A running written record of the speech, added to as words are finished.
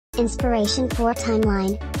Inspiration4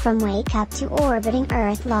 timeline, from wake up to orbiting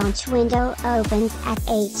Earth. Launch window opens at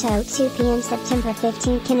 8:02 p.m. September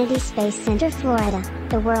 15. Kennedy Space Center, Florida.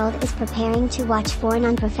 The world is preparing to watch 4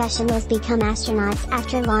 non-professionals become astronauts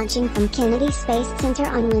after launching from Kennedy Space Center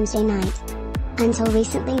on Wednesday night. Until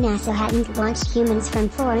recently, NASA hadn't launched humans from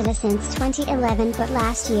Florida since 2011, but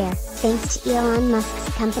last year, thanks to Elon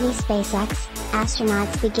Musk's company SpaceX,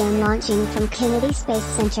 astronauts began launching from Kennedy Space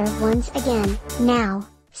Center once again. Now,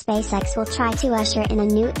 SpaceX will try to usher in a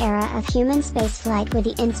new era of human spaceflight with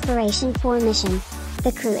the Inspiration4 mission.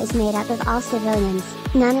 The crew is made up of all civilians,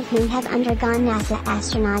 none of whom have undergone NASA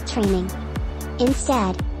astronaut training.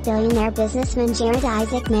 Instead, billionaire businessman Jared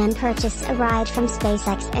Isaacman purchased a ride from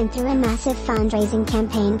SpaceX and through a massive fundraising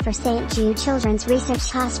campaign for St. Jude Children's Research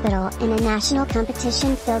Hospital in a national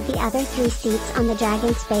competition filled the other 3 seats on the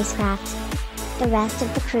Dragon spacecraft. The rest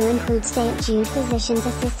of the crew includes St. Jude physician's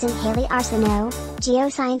assistant Hayley Arceneaux,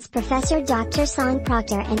 geoscience professor Dr. Sian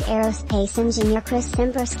Proctor and aerospace engineer Chris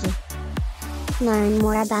Sembroski. Learn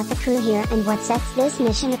more about the crew here and what sets this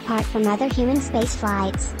mission apart from other human space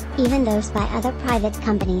flights, even those by other private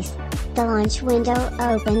companies. The launch window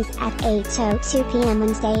opens at 8:02 p.m.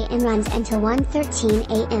 Wednesday and runs until 1:13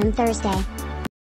 a.m. Thursday.